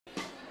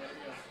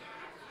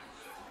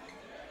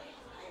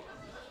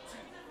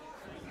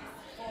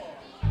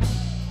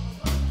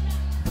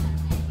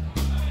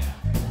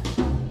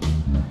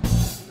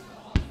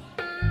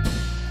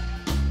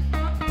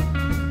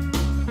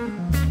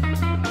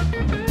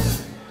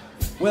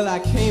Well, I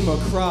came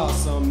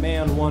across a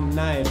man one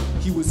night.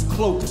 He was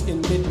cloaked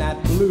in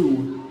midnight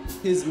blue.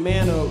 His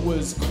manner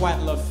was quite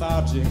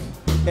lethargic,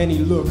 and he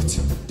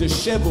looked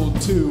disheveled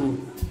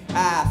too.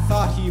 I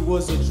thought he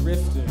was a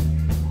drifter,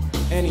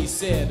 and he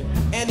said,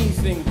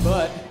 anything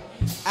but,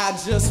 I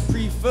just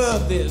prefer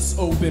this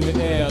open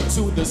air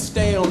to the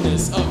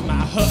staleness of my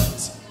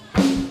hut.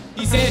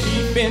 He said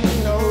he'd been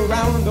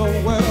around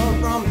the world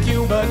from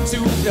Cuba to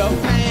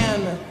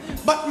Japan,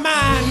 but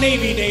my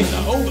Navy days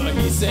are over,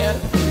 he said.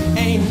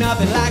 Ain't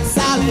nothing like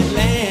solid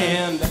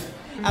land.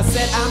 I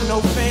said I'm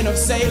no fan of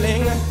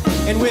sailing,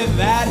 and with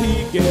that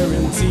he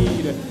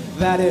guaranteed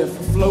that if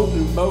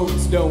floating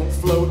boats don't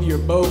float your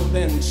boat,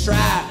 then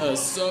try a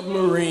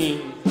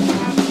submarine.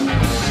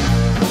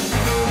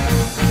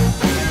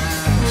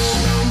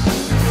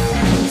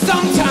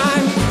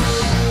 Sometimes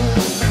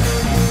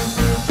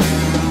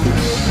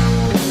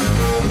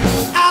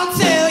I'll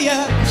tell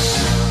you,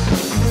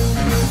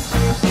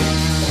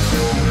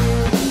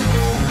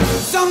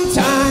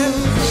 sometimes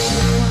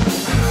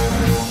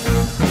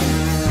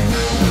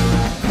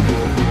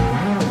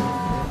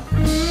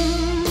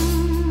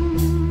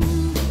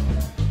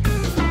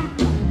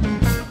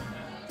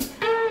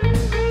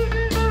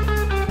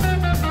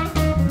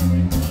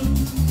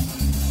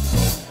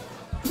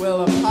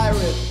well, a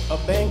pirate, a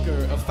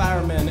banker, a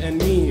fireman, and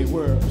me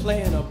were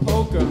playing a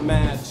poker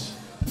match.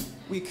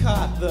 We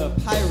caught the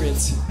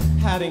pirate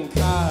hiding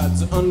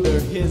cards under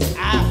his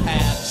eye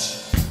patch.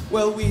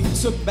 Well, we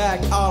took back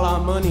all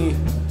our money.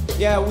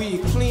 Yeah, we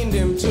cleaned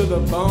him to the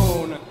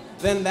bone.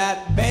 Then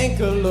that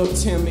banker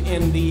looked him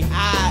in the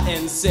eye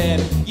and said,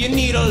 you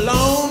need a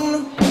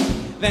loan?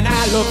 Then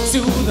I looked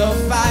to the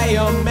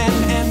fireman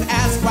and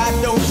asked, why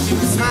don't you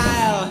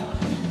smile?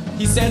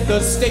 He said the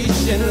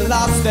station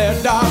lost their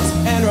dogs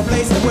and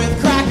replaced them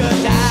with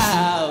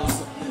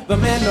crocodiles. The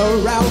men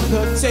around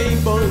the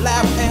table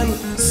laughed and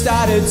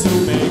started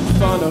to make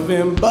fun of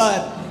him,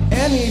 but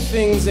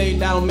anything's a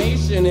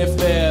Dalmatian if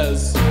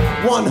there's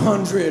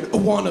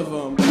 101 of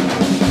them.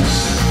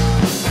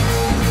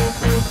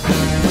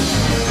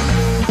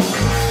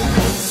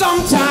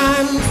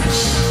 Sometimes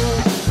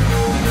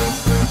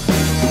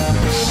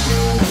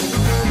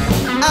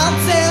I'll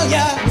tell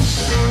ya,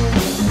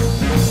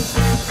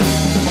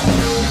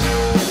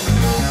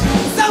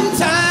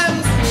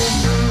 sometimes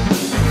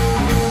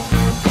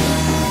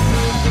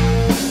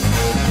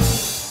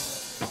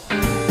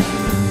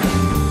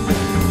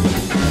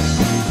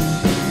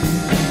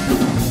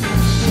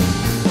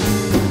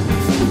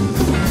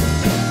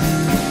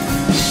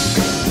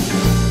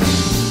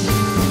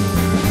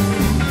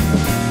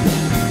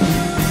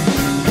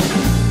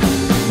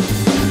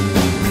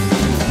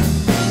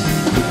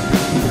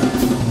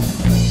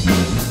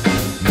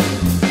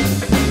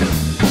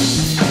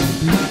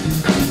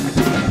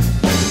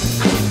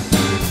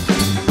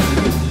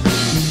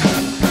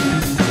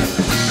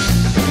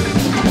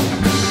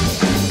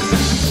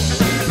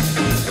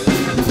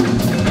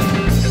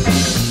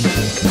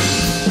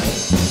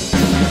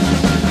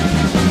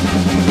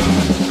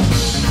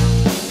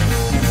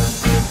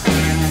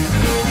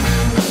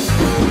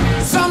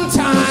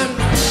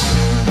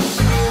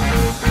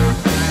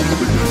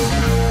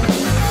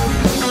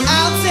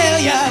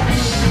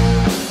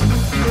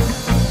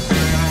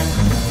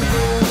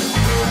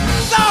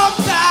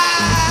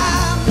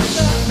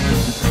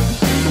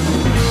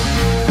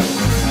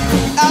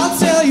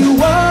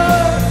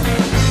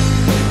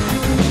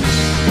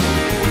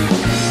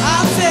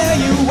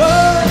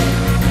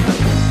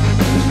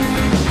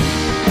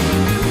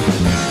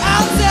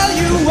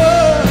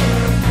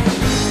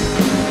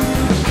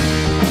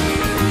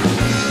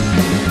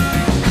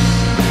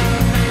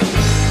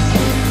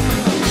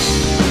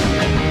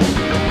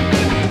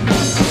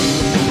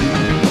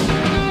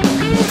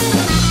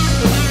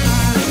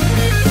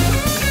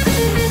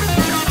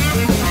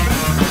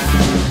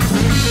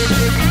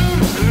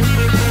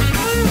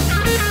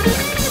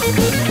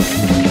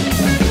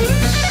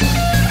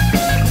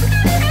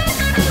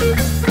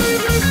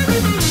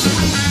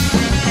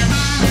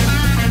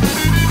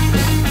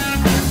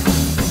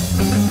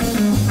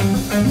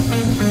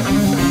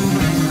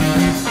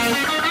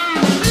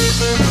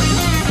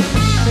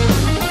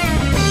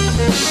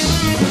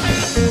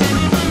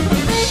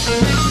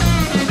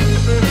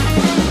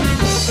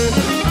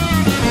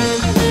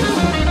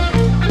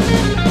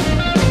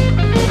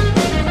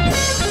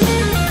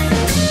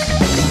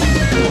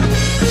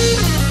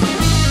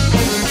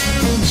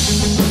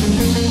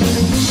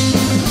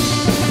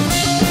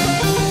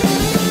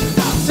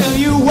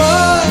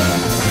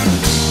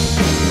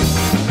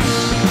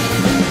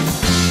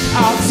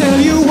I'll tell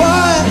you what,